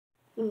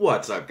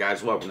What's up,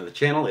 guys? Welcome to the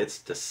channel. It's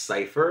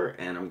Deexypher,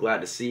 and I'm glad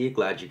to see you.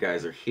 Glad you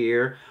guys are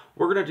here.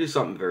 We're going to do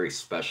something very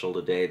special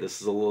today. This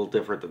is a little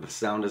different than the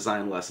sound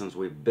design lessons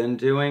we've been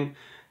doing.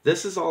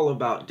 This is all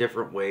about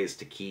different ways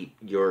to keep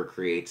your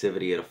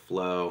creativity at a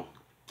flow,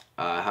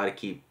 how to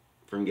keep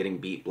from getting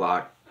beat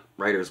block,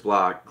 writer's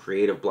block,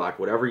 creative block,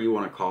 whatever you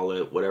want to call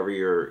it, whatever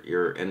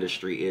your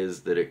industry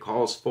is that it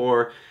calls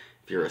for.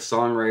 If you're a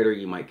songwriter,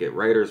 you might get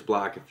writer's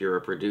block. If you're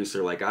a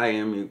producer like I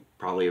am, you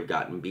probably have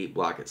gotten beat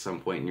block at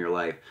some point in your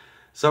life.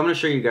 So I'm going to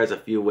show you guys a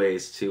few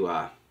ways to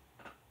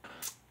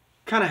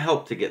kind of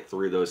help to get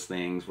through those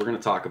things. We're going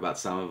to talk about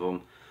some of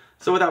them.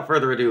 So without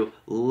further ado,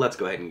 let's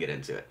go ahead and get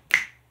into it.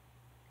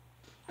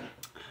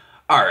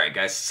 Alright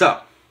guys,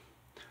 so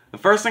the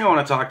first thing I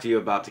want to talk to you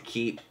about to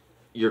keep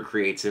your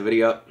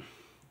creativity up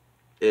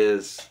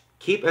is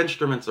keep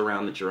instruments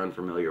around that you're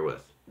unfamiliar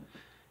with.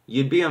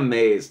 You'd be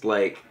amazed,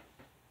 like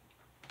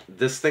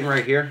this thing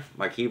right here,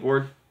 my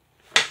keyboard,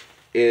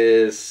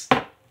 is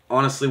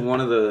honestly one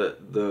of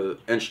the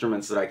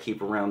instruments that I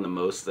keep around the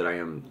most that I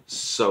am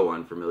so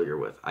unfamiliar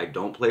with. I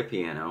don't play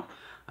piano.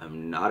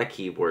 I'm not a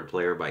keyboard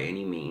player by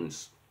any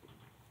means.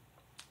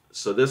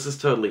 So this is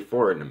totally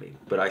foreign to me,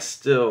 but I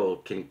still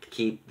can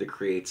keep the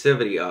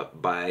creativity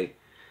up by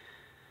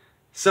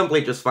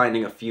simply just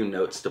finding a few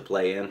notes to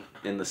play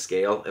in the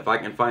scale. If I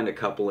can find a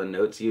couple of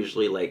notes,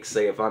 usually, like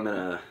say if I'm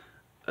in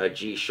a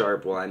G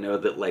sharp, well I know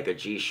that like a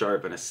G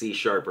sharp and a C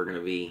sharp are going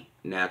to be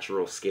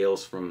natural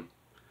scales from,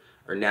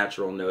 or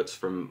natural notes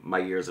from my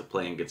years of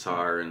playing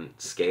guitar and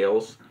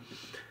scales.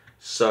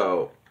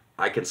 So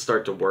I can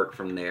start to work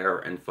from there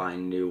and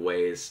find new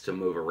ways to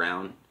move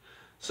around.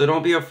 So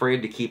don't be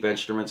afraid to keep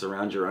instruments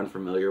around you're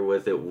unfamiliar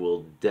with. It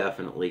will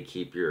definitely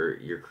keep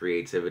your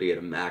creativity at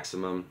a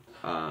maximum.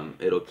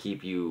 It'll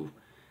keep you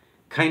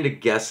kind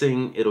of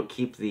guessing. It'll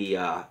keep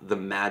the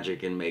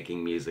magic in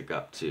making music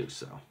up too.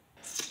 So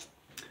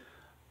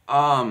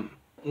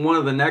one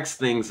of the next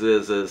things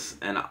is,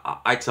 and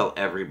I tell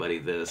everybody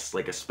this,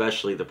 like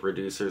especially the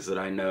producers that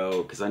I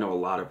know, because I know a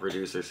lot of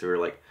producers who are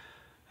like,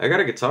 I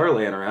got a guitar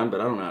laying around, but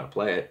I don't know how to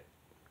play it.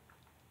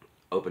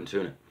 Open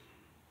tune it.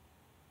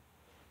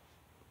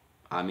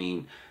 I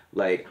mean,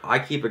 like, I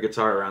keep a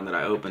guitar around that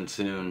I open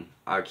tune.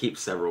 I keep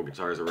several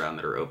guitars around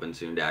that are open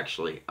tuned,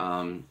 actually,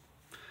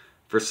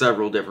 for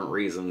several different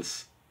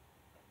reasons.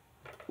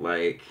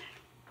 Like,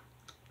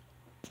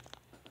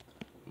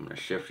 I'm going to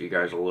shift you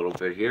guys a little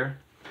bit here.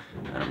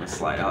 And I'm going to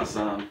slide out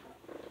some.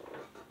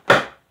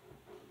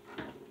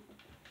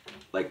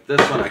 Like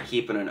this one I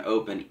keep in an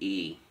open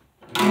E.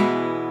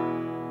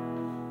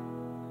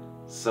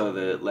 So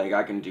that, like,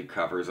 I can do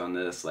covers on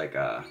this, like,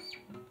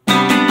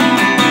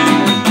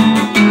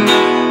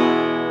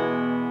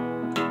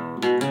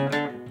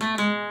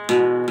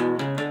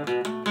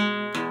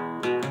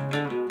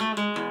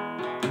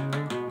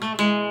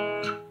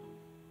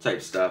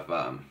 type stuff.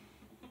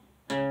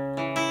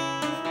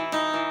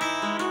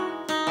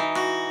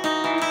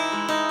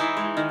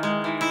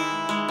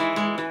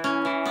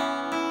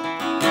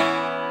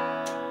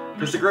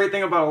 Because the great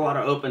thing about a lot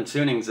of open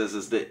tunings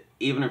is that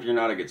even if you're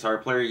not a guitar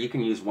player, you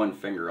can use one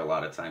finger a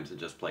lot of times to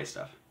just play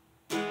stuff.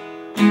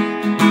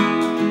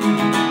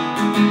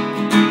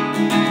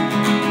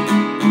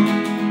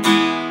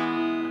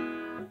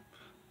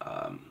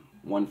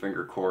 One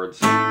finger chords.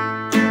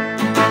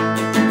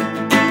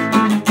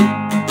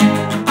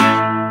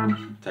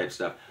 Type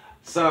stuff.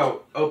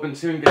 So, open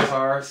tune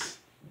guitars,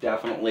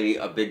 definitely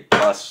a big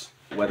plus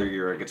whether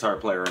you're a guitar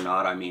player or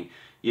not. I mean,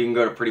 you can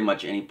go to pretty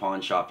much any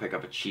pawn shop, pick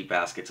up a cheap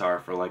ass guitar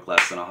for like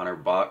less than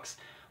 $100,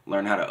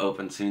 learn how to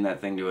open tune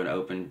that thing to an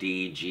open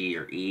D, G,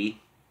 or E.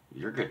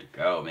 You're good to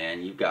go,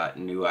 man. You've got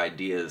new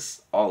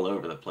ideas all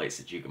over the place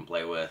that you can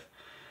play with.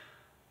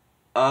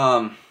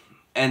 And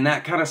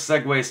that kind of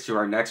segues to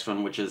our next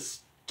one, which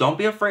is don't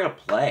be afraid to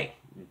play.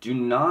 Do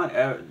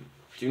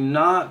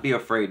not be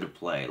afraid to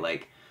play.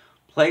 Like,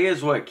 play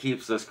is what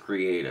keeps us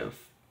creative.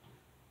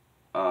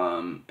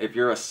 If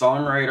you're a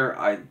songwriter,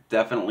 I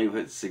definitely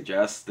would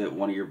suggest that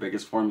one of your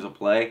biggest forms of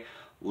play,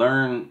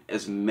 learn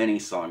as many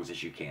songs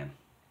as you can.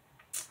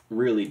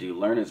 Really do.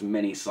 Learn as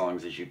many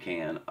songs as you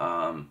can.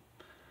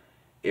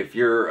 If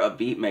you're a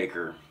beat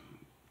maker,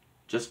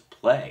 just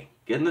play.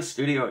 Get in the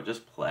studio and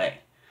just play.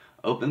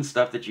 Open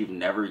stuff that you've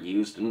never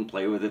used and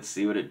play with it,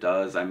 see what it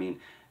does. I mean,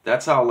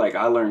 that's how, like,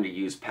 I learned to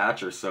use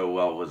Patcher so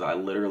well, was I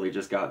literally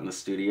just got in the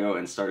studio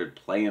and started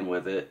playing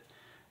with it.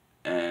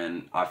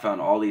 And I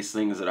found all these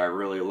things that I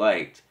really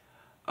liked.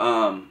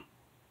 I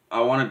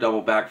want to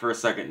double back for a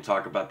second and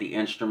talk about the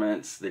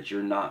instruments that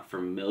you're not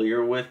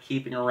familiar with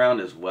keeping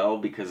around as well,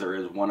 because there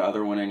is one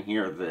other one in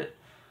here that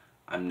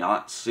I'm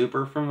not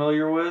super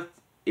familiar with,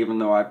 even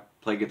though I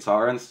play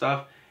guitar and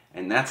stuff,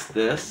 and that's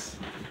this.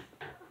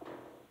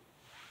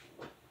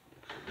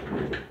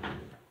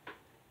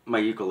 My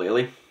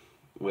ukulele,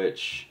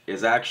 which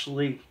is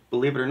actually,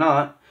 believe it or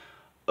not,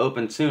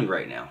 open tuned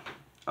right now.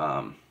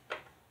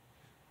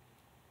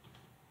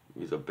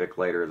 Use a Bic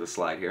lighter as a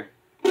slide here.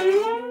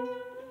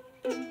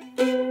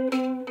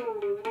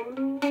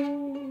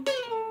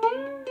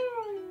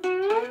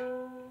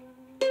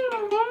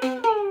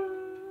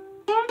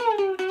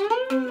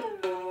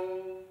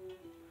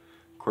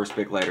 course,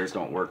 big lighters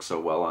don't work so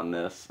well on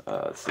this.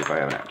 Let's see if I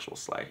have an actual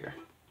slide here.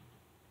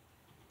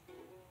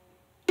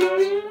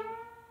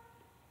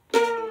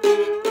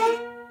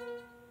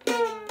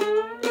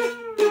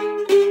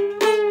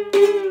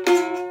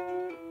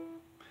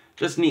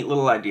 Just neat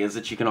little ideas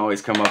that you can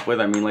always come up with.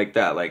 I mean, like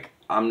that. Like,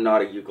 I'm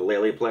not a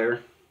ukulele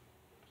player,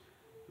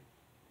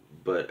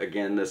 but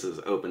again, this is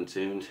open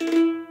tuned.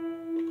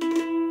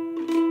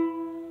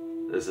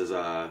 This is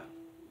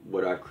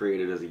what I've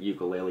created as a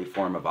ukulele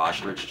form of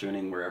ostrich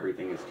tuning, where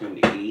everything is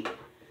tuned to E.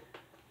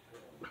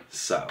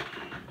 So,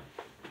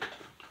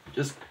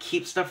 just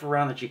keep stuff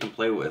around that you can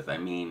play with. I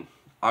mean,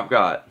 I've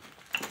got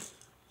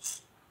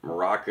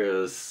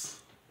maracas,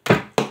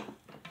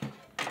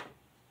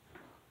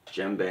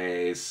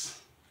 djembes,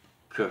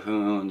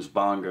 cajoons,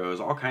 bongos,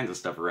 all kinds of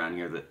stuff around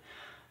here that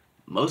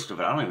most of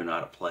it I don't even know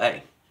how to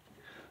play.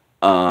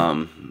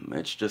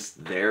 It's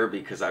just there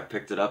because I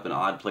picked it up in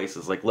odd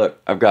places. Like, look,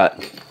 I've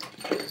got,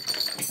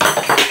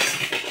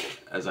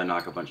 as I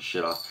knock a bunch of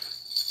shit off,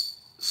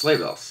 sleigh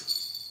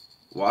bells.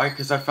 Why?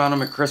 Because I found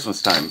them at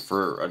Christmas time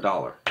for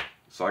 $1.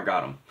 So I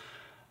got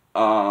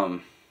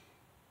them.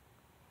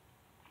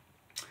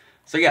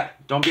 So yeah,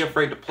 don't be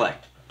afraid to play.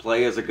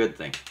 Play is a good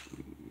thing.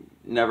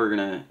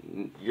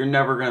 You're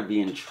never gonna be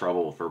in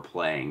trouble for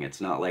playing.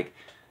 It's not like,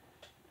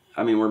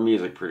 I mean, we're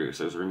music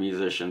producers, we're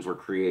musicians, we're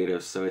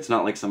creatives, so it's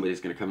not like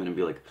somebody's gonna come in and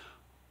be like,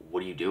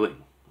 what are you doing?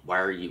 Why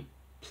are you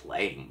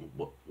playing?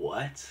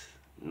 What?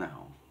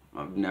 No,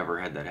 I've never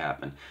had that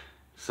happen.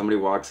 Somebody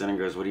walks in and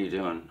goes, what are you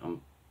doing?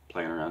 I'm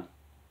playing around.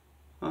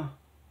 Oh,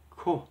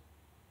 cool.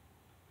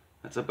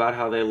 That's about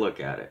how they look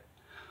at it.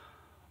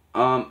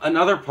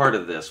 Another part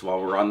of this,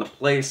 while we're on the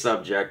play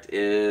subject,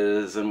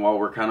 is, and while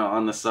we're kind of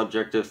on the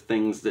subject of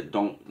things that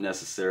don't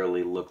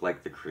necessarily look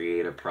like the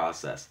creative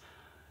process,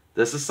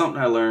 this is something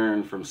I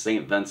learned from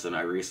St. Vincent.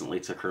 I recently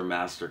took her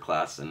master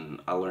class, and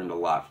I learned a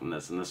lot from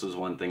this, and this was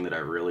one thing that I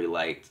really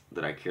liked,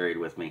 that I carried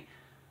with me.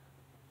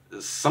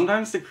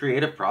 Sometimes the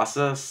creative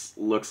process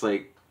looks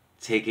like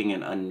taking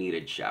an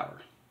unneeded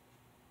shower.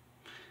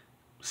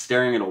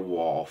 Staring at a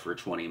wall for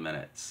 20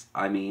 minutes.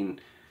 I mean,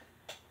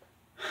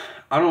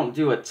 I don't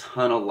do a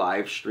ton of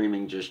live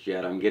streaming just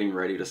yet. I'm getting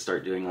ready to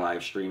start doing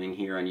live streaming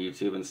here on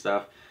YouTube and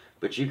stuff.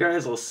 But you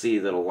guys will see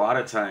that a lot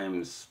of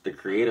times the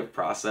creative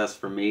process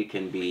for me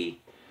can be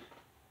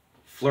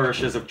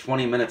flourishes of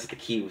 20 minutes at the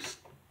keys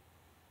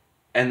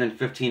and then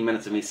 15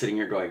 minutes of me sitting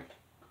here going,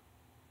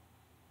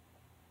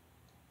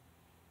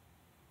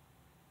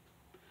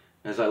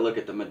 as I look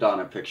at the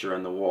Madonna picture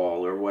on the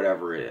wall or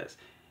whatever it is.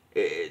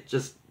 It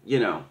just,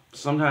 you know,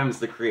 sometimes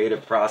the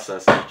creative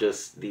process is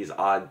just these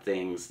odd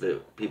things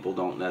that people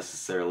don't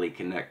necessarily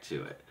connect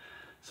to it.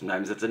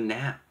 Sometimes it's a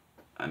nap.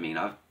 I mean,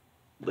 I've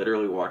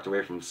literally walked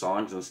away from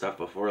songs and stuff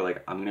before,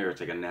 like, I'm gonna go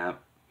take a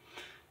nap.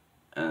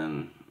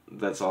 And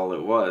that's all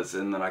it was.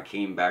 And then I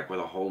came back with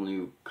a whole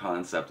new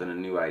concept and a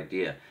new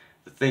idea.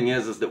 The thing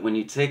is that when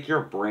you take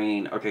your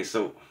brain, okay,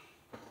 so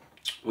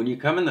when you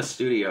come in the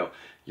studio,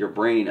 your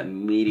brain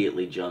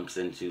immediately jumps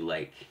into,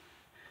 like,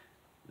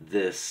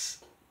 this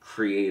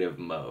creative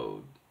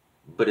mode,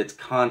 but it's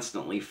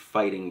constantly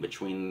fighting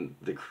between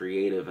the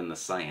creative and the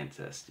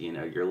scientist. You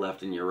know, your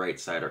left and your right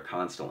side are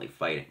constantly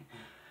fighting.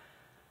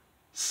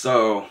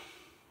 So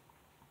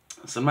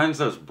sometimes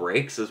those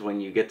breaks is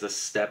when you get to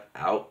step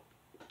out,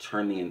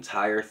 turn the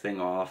entire thing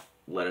off,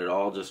 let it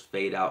all just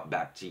fade out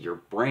back to your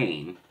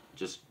brain,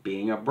 just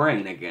being a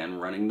brain again,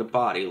 running the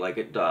body like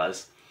it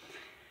does.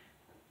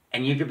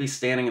 And you could be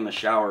standing in the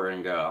shower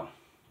and go,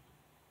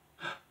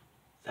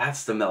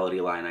 that's the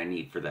melody line I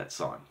need for that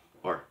song.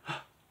 Or,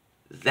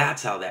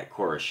 that's how that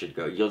chorus should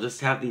go. You'll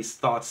just have these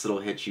thoughts that'll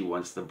hit you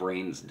once the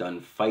brain's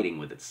done fighting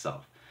with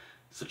itself.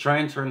 So try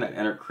and turn that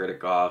inner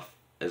critic off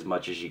as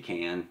much as you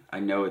can. I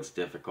know it's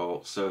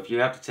difficult. So if you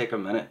have to take a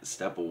minute,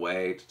 step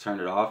away to turn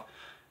it off,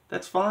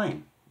 that's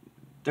fine.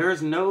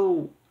 There's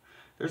no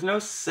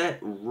set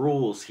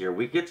rules here.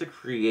 We get to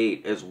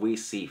create as we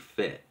see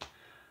fit.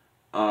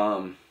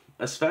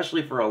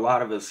 Especially for a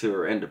lot of us who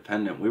are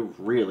independent, we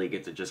really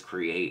get to just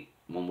create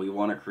when we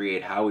want to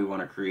create, how we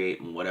want to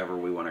create, and whatever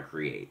we want to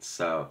create.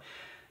 So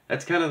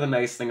that's kind of the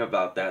nice thing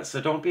about that.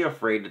 So don't be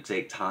afraid to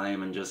take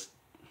time and just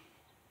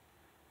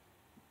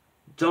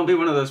don't be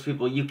one of those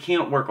people. You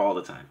can't work all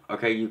the time,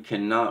 okay? You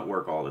cannot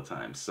work all the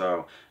time.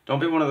 So don't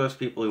be one of those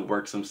people who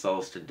works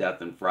themselves to death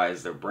and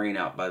fries their brain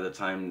out by the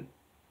time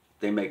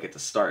they make it to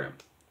stardom,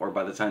 or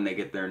by the time they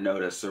get their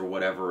notice, or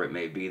whatever it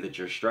may be that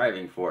you're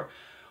striving for.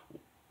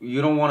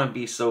 You don't want to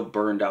be so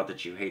burned out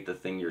that you hate the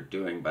thing you're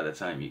doing by the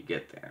time you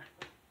get there.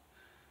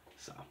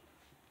 So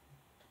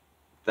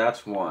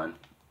that's one.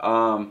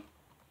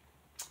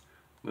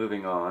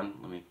 Moving on.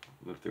 Let me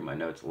move through my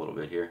notes a little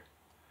bit here.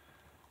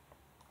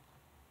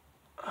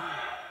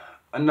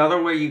 Another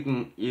way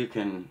you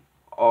can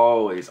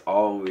always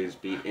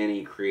beat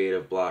any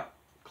creative block,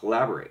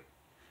 collaborate.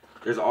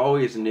 There's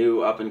always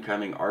new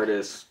up-and-coming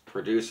artists,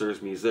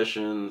 producers,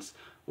 musicians,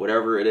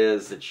 whatever it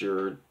is that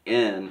you're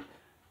in,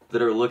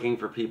 that are looking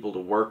for people to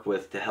work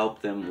with to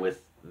help them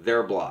with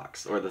their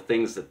blocks or the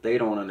things that they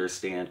don't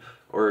understand,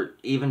 or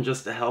even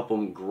just to help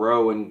them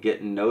grow and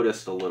get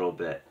noticed a little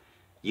bit.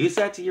 Use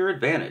that to your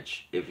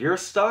advantage. If you're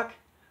stuck,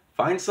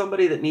 find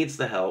somebody that needs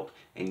the help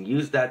and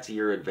use that to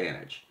your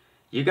advantage.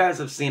 You guys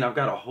have seen I've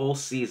got a whole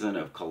season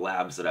of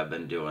collabs that I've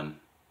been doing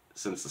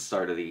since the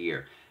start of the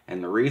year.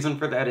 And the reason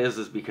for that is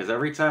because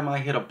every time I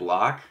hit a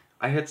block,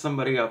 I hit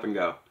somebody up and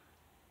go,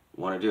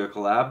 want to do a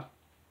collab?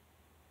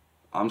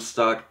 I'm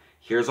stuck.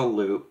 Here's a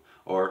loop,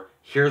 or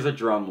here's a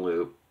drum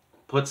loop.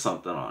 Put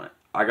something on it.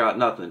 I got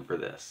nothing for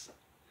this.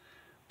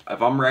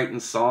 If I'm writing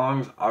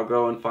songs, I'll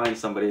go and find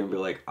somebody and be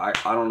like, I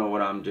don't know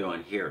what I'm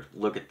doing. Here,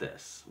 look at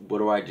this. What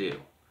do I do?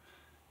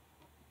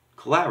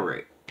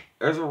 Collaborate.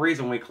 There's a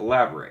reason we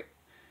collaborate.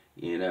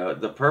 You know,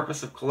 the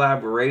purpose of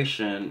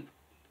collaboration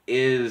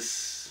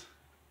is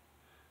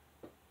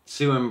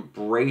to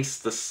embrace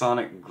the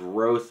sonic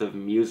growth of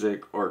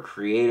music or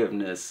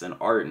creativeness and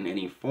art in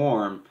any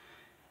form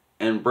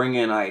and bring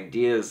in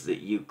ideas that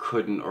you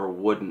couldn't or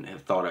wouldn't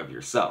have thought of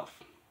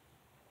yourself.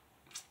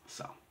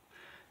 So,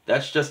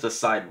 that's just a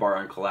sidebar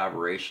on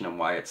collaboration and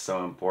why it's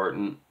so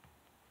important.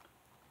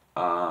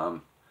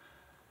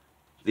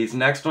 These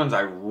next ones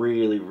I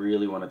really,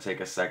 really want to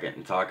take a second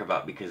and talk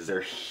about because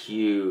they're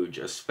huge,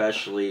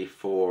 especially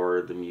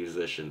for the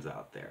musicians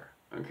out there,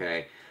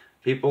 okay?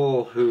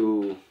 People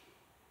who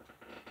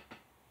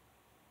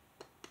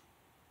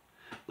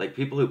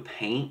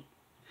paint,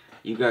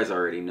 you guys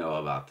already know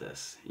about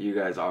this. You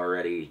guys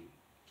already,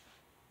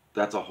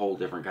 that's a whole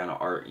different kind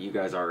of art. You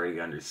guys already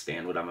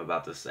understand what I'm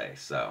about to say.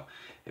 So,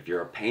 if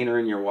you're a painter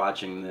and you're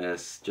watching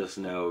this, just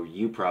know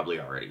you probably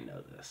already know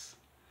this.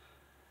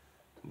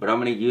 But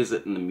I'm going to use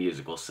it in the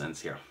musical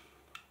sense here.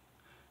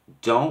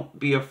 Don't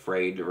be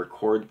afraid to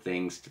record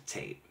things to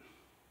tape.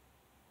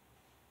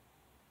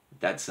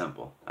 That's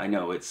simple. I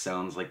know it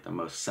sounds like the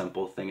most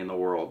simple thing in the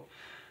world,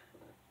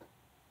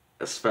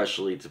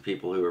 especially to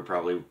people who are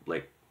probably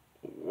like,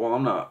 well,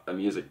 I'm not a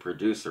music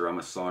producer, I'm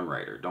a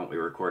songwriter. Don't we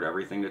record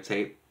everything to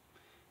tape?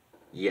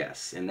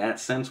 Yes, in that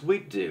sense we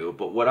do,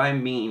 but what I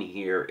mean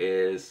here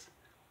is,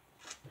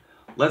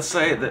 let's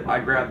say that I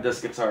grabbed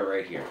this guitar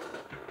right here.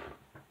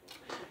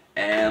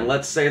 And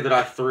let's say that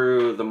I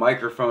threw the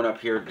microphone up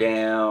here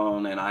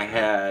down and I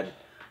had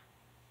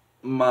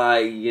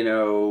my,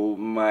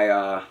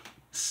 my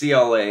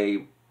CLA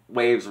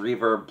Waves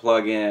reverb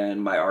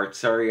plug-in, my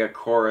Arteria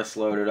chorus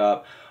loaded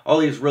up, all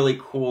these really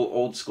cool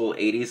old school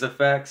 80s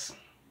effects.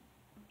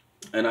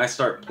 And I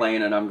start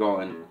playing and I'm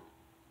going,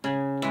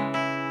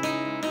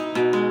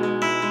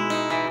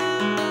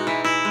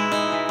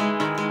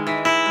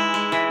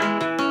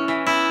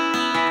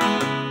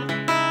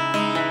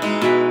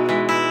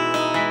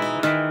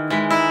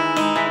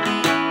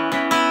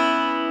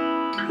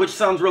 which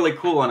sounds really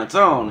cool on its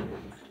own,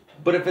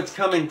 but if it's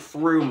coming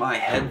through my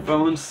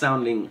headphones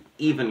sounding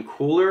even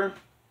cooler,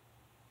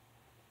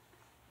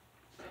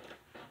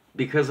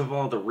 because of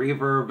all the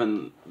reverb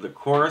and the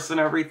chorus and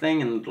everything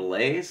and the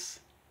delays,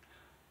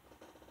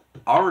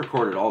 I'll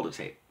record it all to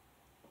tape.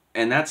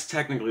 And that's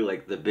technically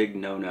like the big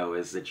no-no,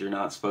 is that you're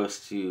not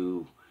supposed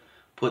to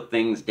put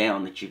things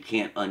down that you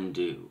can't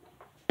undo.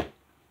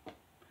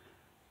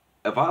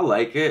 If I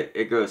like it,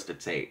 it goes to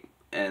tape.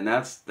 And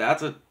that's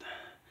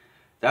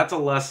a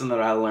lesson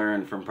that I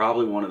learned from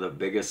probably one of the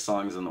biggest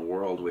songs in the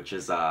world, which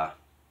is the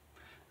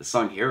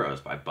song Heroes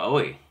by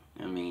Bowie.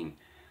 I mean,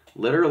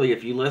 literally,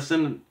 if you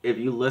listen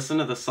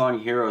to the song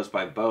Heroes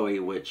by Bowie,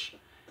 which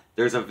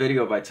there's a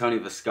video by Tony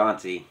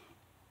Visconti.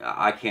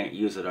 I can't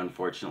use it,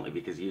 unfortunately,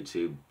 because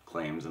YouTube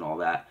claims and all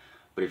that.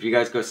 But if you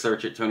guys go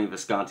search it, Tony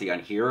Visconti on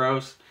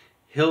Heroes,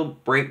 he'll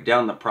break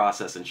down the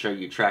process and show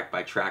you track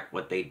by track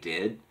what they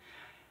did.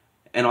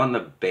 And on the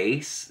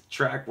bass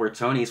track where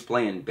Tony's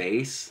playing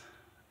bass,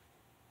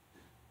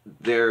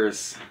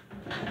 there's,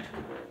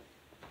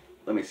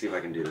 let me see if I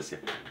can do this here.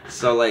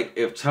 So like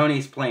if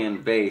Tony's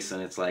playing bass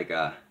and it's like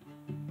a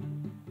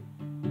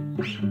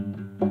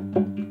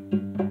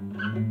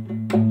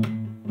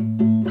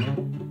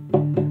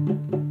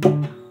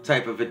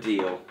type of a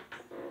deal,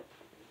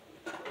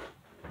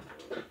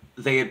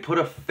 they had put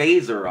a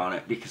phaser on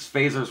it because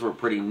phasers were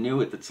pretty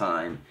new at the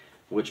time,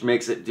 which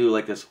makes it do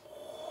like this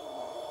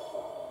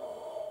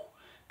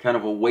kind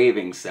of a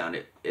waving sound.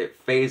 It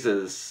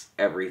phases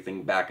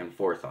everything back and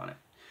forth on it.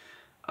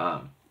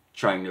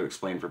 Trying to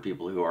explain for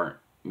people who aren't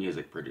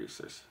music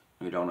producers,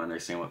 who don't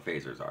understand what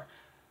phasers are.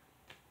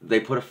 They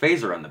put a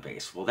phaser on the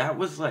bass. Well, that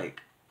was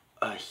like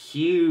a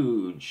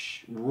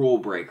huge rule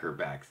breaker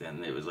back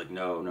then. It was like,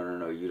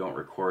 no, you don't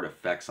record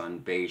effects on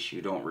bass.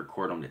 You don't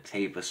record them to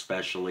tape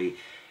especially.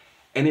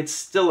 And it's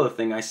still a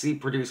thing. I see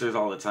producers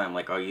all the time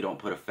like, oh, you don't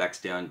put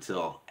effects down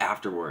until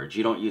afterwards.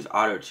 You don't use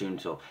auto-tune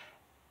until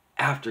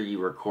after you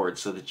record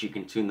so that you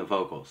can tune the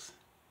vocals.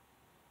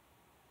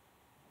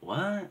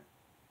 What?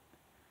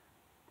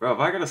 Bro, if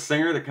I got a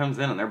singer that comes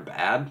in and they're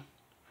bad,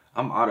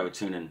 I'm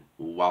auto-tuning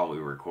while we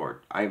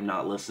record. I am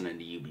not listening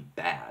to you be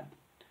bad.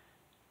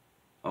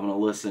 I'm going to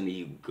listen to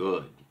you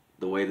good.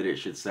 The way that it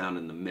should sound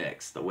in the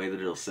mix. The way that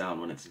it'll sound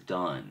when it's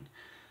done.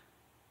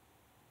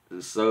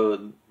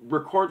 So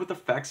record with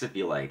effects if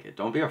you like it.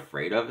 Don't be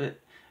afraid of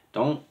it.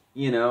 Don't,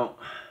 I'm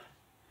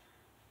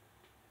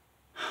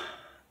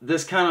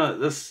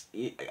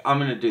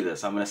going to do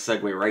this. I'm going to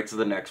segue right to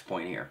the next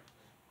point here.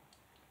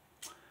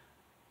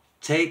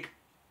 Take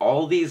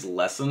all these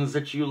lessons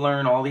that you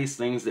learn, all these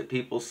things that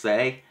people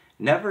say,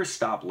 never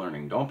stop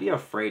learning. Don't be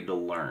afraid to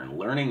learn.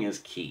 Learning is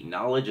key.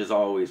 Knowledge is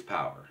always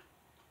power.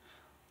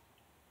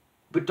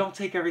 But don't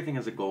take everything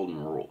as a golden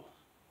rule.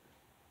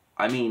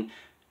 I mean,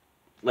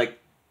 like,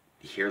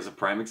 here's a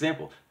prime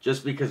example.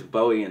 Just because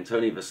Bowie and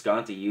Tony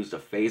Visconti used a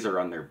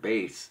phaser on their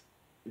bass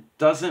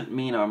doesn't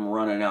mean I'm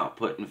running out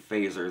putting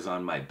phasers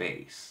on my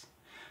bass.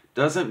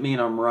 Doesn't mean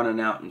I'm running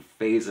out and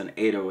phasing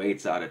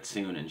 808s out of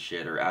tune and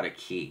shit or out of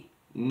key.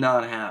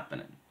 Not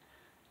happening.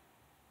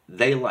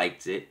 They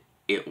liked it.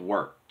 It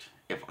worked.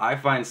 If I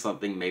find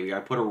something, maybe I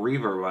put a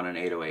reverb on an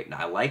 808 and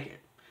I like it.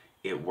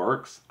 It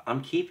works.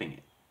 I'm keeping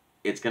it.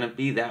 It's going to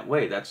be that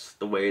way. That's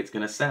the way it's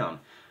going to sound.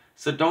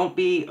 So don't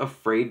be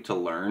afraid to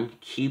learn.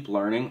 Keep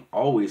learning.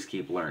 Always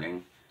keep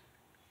learning.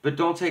 But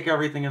don't take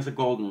everything as a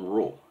golden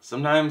rule.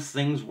 Sometimes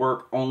things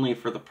work only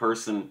for the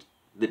person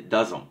that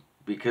does them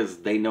because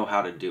they know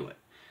how to do it.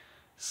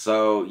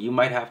 So you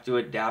might have to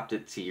adapt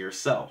it to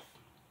yourself.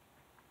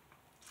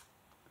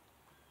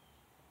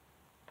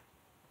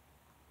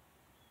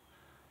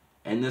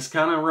 And this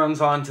kind of runs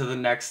on to the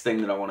next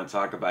thing that I want to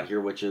talk about here,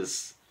 which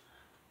is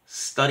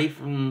study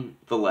from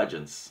the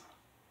legends.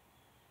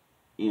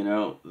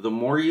 The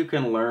more you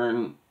can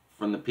learn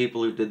from the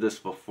people who did this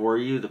before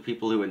you, the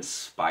people who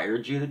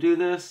inspired you to do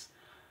this,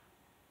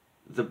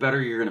 the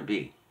better you're going to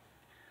be.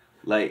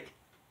 Like,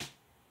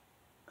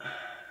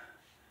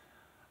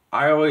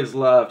 I always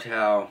loved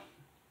how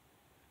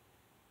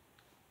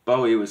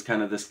Bowie was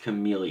kind of this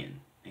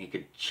chameleon. He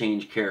could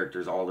change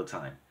characters all the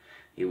time.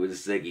 He was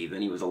Ziggy,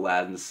 then he was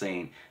Aladdin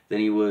Sane, then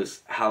he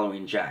was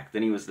Halloween Jack,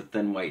 then he was the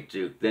Thin White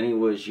Duke, then he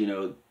was,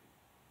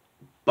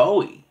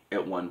 Bowie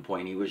at one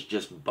point. He was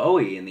just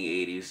Bowie in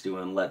the 80s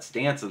doing Let's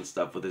Dance and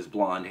stuff with his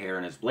blonde hair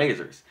and his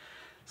blazers.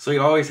 So he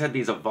always had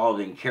these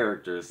evolving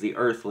characters, the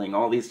Earthling,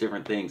 all these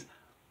different things.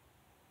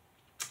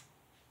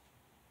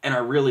 And I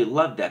really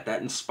loved that.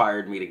 That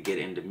inspired me to get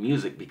into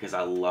music because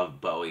I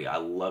loved Bowie. I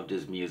loved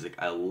his music.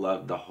 I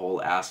loved the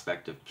whole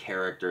aspect of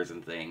characters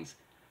and things.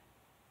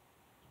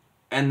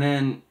 And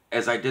then,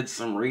 as I did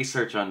some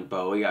research on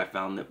Bowie, I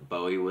found that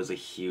Bowie was a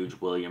huge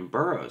William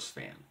Burroughs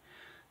fan.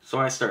 So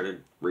I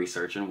started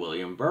researching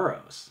William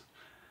Burroughs.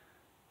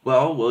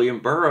 Well, William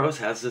Burroughs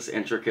has this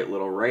intricate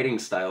little writing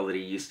style that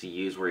he used to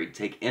use where he'd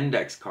take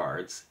index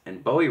cards,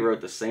 and Bowie wrote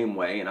the same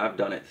way, and I've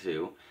done it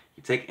too.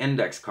 You take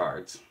index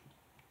cards,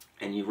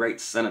 and you write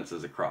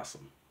sentences across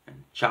them,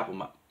 and chop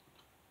them up.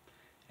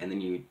 And then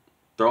you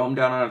throw them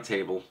down on a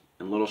table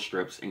in little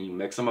strips, and you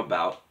mix them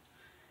about,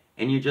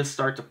 and you just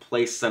start to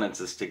place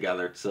sentences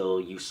together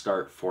till you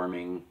start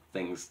forming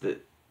things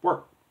that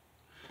work.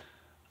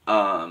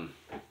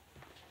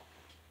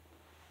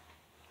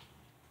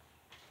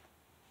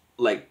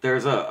 Like,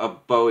 there's a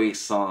Bowie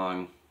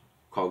song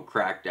called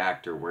Cracked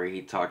Actor where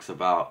he talks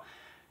about,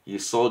 you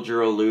sold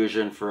your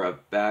illusion for a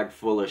bag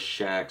full of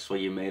shacks, well,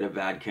 you made a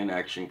bad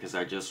connection because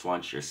I just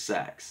want your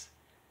sex.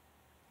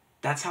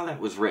 That's how that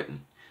was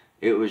written.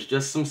 It was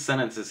just some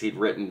sentences he'd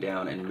written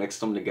down and mixed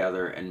them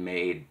together and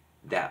made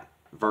that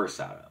verse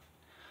out of.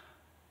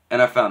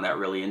 And I found that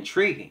really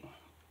intriguing.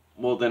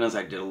 Well, then as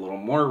I did a little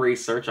more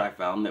research, I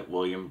found that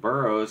William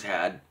Burroughs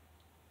had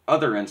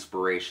other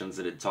inspirations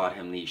that had taught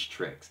him these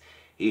tricks.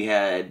 He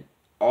had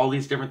all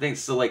these different things.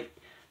 So, like,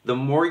 the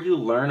more you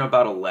learn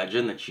about a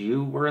legend that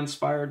you were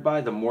inspired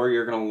by, the more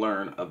you're going to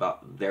learn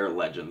about their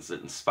legends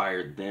that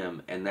inspired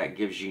them, and that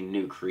gives you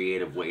new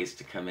creative ways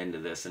to come into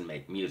this and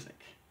make music.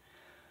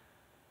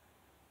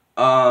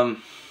 Now,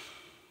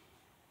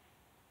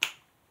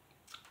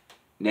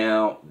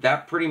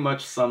 that pretty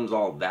much sums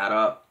all that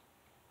up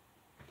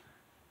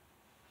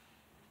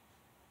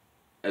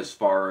as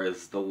far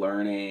as the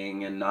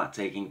learning and not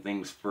taking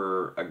things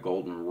for a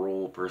golden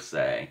rule per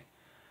se.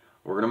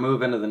 We're going to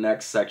move into the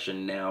next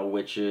section now,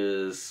 which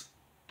is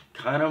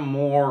kind of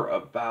more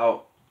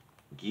about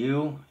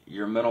you,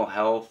 your mental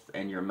health,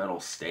 and your mental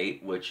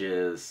state, which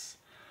is,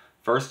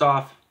 first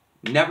off,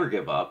 never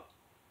give up.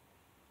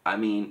 I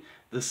mean,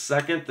 the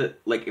second that,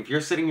 like, if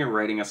you're sitting here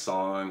writing a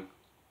song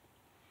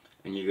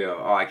and you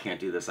go, oh, I can't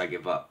do this, I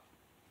give up.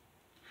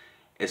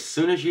 As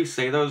soon as you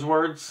say those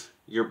words,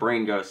 your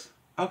brain goes,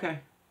 okay,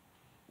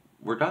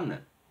 we're done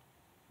then.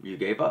 You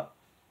gave up.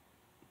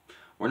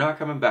 We're not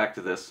coming back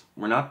to this.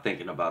 We're not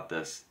thinking about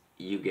this.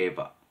 You gave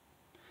up.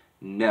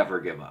 Never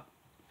give up.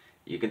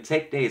 You can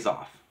take days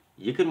off.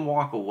 You can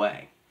walk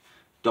away.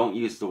 Don't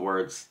use the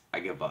words,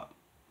 I give up.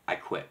 I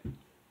quit.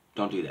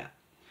 Don't do that.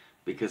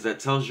 Because that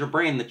tells your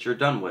brain that you're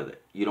done with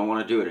it. You don't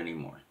want to do it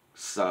anymore.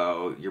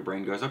 So your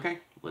brain goes, okay,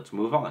 let's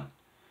move on.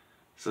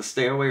 So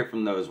stay away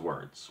from those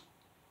words.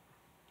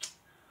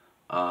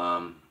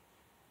 And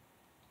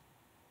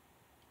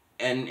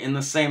in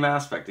the same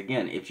aspect,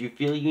 again, if you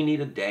feel you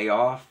need a day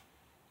off,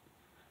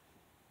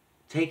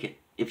 take it.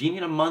 If you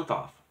need a month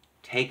off,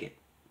 take it.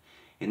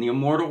 In the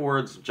immortal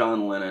words of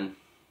John Lennon,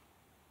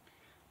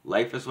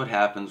 life is what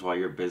happens while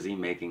you're busy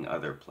making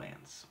other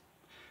plans.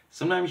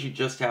 Sometimes you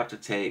just have to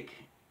take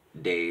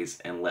days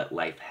and let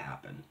life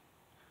happen.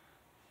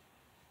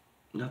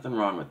 Nothing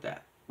wrong with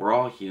that. We're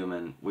all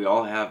human. We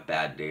all have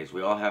bad days.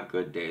 We all have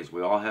good days.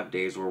 We all have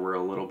days where we're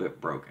a little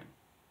bit broken.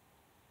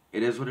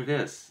 It is what it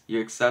is.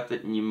 You accept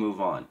it and you move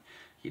on.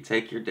 You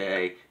take your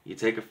day. You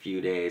take a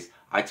few days.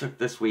 I took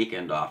this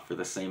weekend off for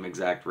the same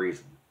exact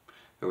reason.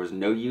 There was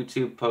no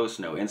YouTube posts,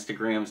 no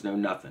Instagrams, no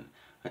nothing.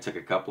 I took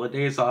a couple of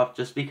days off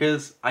just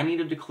because I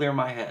needed to clear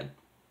my head.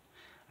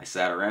 I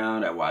sat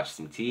around, I watched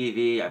some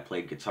TV, I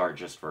played guitar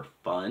just for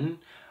fun.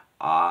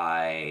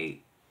 I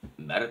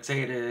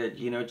meditated,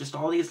 you know, just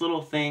all these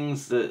little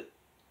things that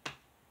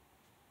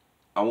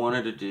I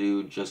wanted to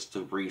do just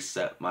to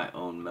reset my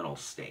own mental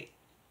state.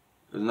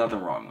 There's nothing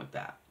wrong with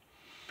that.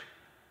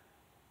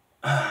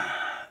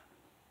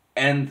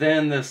 And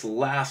then this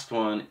last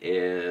one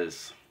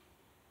is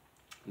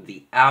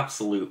the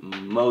absolute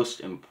most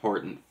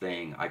important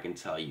thing I can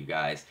tell you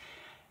guys.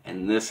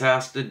 And this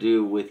has to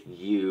do with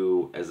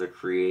you as a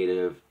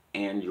creative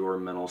and your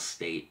mental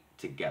state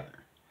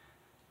together.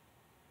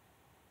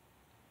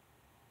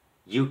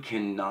 You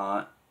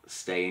cannot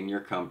stay in your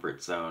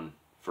comfort zone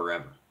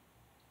forever.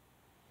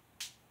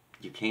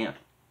 You can't.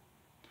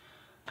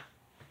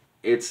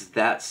 It's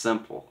that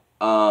simple.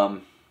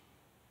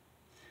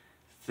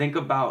 Think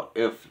about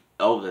if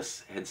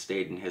Elvis had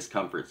stayed in his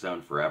comfort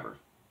zone forever.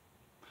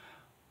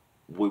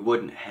 We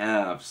wouldn't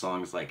have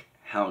songs like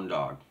Hound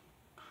Dog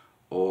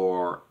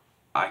or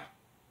I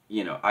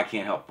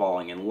Can't Help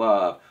Falling in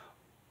Love.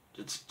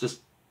 It's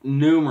just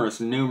numerous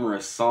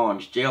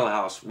songs.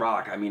 Jailhouse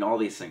Rock. I mean, all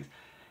these things.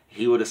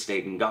 He would have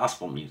stayed in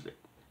gospel music.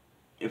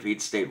 If he'd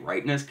stayed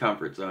right in his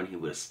comfort zone, he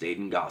would have stayed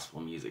in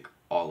gospel music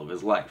all of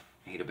his life.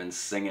 He'd have been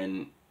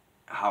singing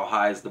How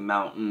High is the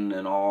Mountain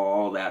and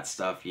all that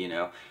stuff, you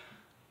know.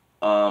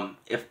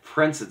 If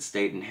Prince had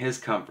stayed in his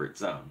comfort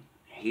zone,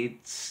 he'd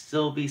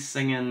still be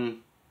singing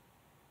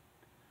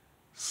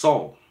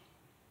soul,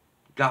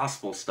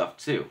 gospel stuff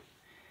too.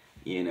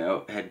 You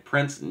know, had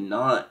Prince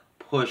not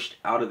pushed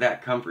out of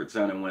that comfort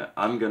zone and went,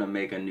 I'm going to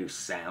make a new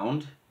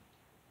sound,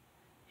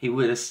 he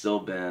would have still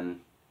been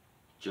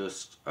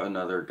just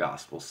another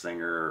gospel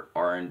singer,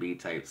 R&B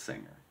type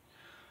singer.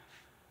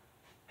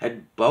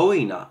 Had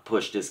Bowie not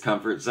pushed his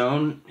comfort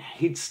zone,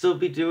 he'd still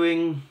be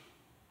doing,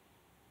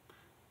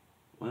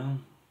 well,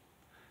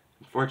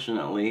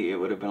 unfortunately, it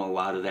would have been a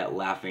lot of that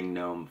Laughing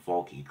Gnome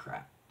folky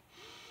crap.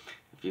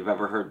 If you've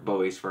ever heard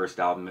Bowie's first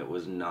album, it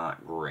was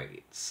not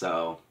great.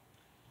 So,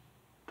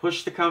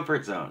 push the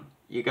comfort zone.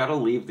 You gotta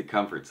leave the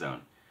comfort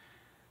zone.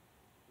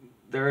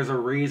 There is a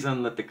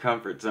reason that the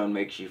comfort zone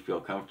makes you feel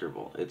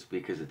comfortable. It's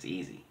because it's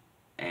easy.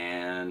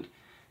 And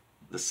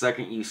the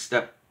second you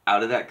step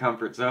out of that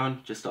comfort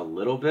zone just a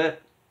little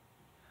bit,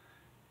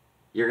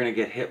 you're gonna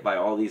get hit by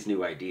all these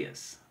new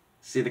ideas.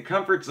 See, the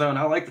comfort zone,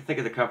 I like to think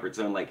of the comfort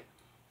zone like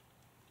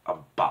a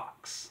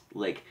box.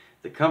 Like,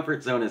 the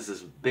comfort zone is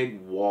this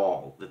big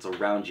wall that's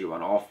around you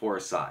on all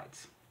four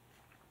sides.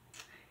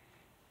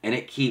 And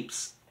it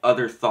keeps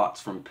other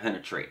thoughts from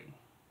penetrating.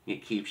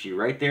 It keeps you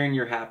right there in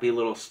your happy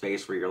little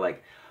space where you're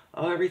like,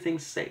 oh,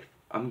 everything's safe.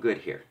 I'm good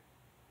here.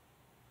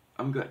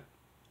 I'm good.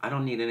 I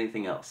don't need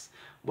anything else.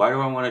 Why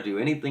do I want to do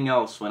anything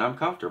else when I'm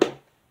comfortable?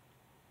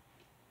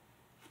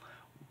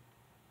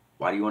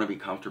 Why do you want to be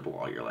comfortable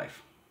all your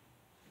life?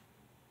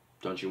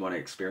 Don't you want to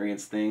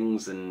experience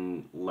things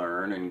and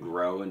learn and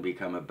grow and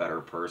become a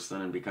better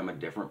person and become a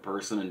different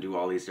person and do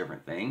all these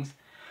different things?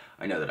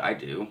 I know that I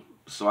do.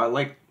 So I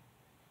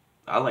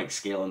like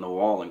scaling the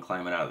wall and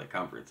climbing out of the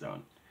comfort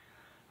zone.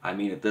 I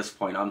mean, at this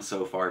point, I'm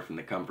so far from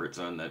the comfort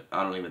zone that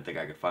I don't even think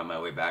I could find my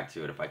way back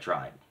to it if I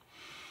tried.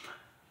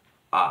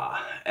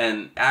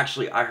 And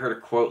actually, I heard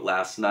a quote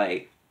last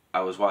night.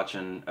 I was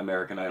watching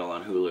American Idol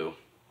on Hulu,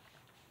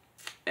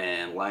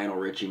 and Lionel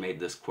Richie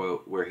made this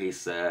quote where he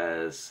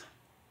says,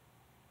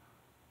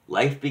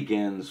 life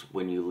begins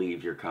when you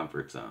leave your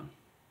comfort zone.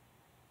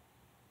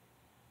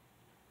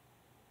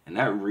 And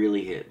that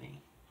really hit me.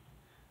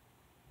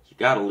 You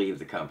gotta leave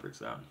the comfort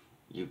zone.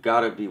 You've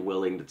gotta be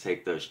willing to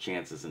take those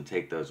chances and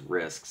take those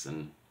risks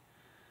and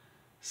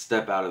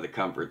step out of the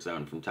comfort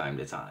zone from time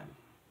to time.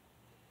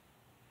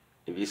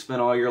 If you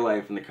spend all your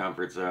life in the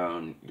comfort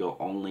zone, you'll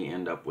only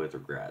end up with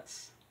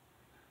regrets.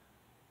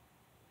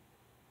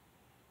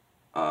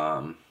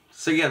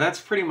 So yeah, that's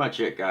pretty much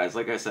it, guys.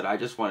 Like I said, I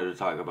just wanted to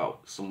talk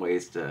about some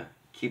ways to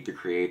keep the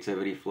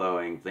creativity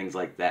flowing, things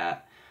like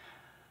that.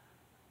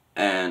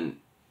 And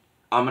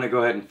I'm going to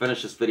go ahead and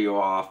finish this video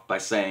off by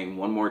saying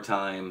one more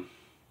time,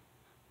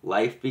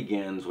 life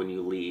begins when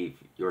you leave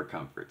your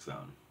comfort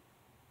zone.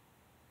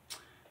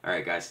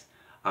 Alright guys,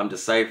 I'm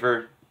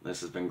Deexypher.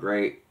 This has been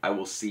great. I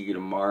will see you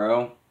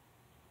tomorrow.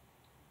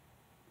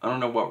 I don't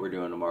know what we're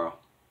doing tomorrow.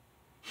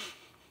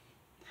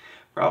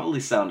 Probably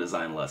sound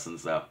design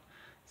lessons though.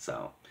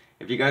 So,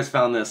 if you guys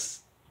found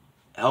this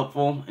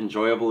helpful,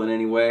 enjoyable in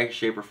any way,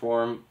 shape, or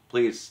form,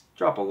 please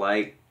drop a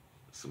like,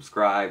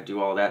 subscribe,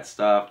 do all that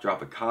stuff.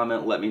 Drop a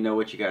comment. Let me know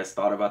what you guys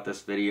thought about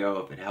this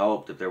video. If it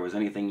helped, if there was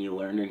anything you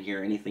learned in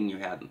here, anything you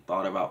hadn't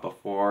thought about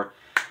before,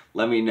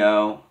 let me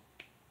know.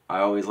 I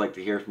always like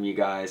to hear from you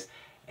guys.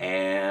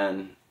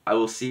 And I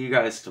will see you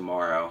guys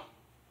tomorrow.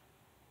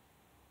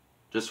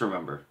 Just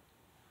remember,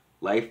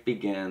 life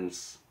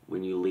begins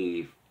when you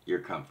leave your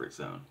comfort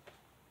zone.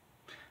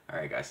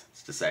 Alright guys,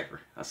 it's Deexypher.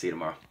 I'll see you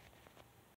tomorrow.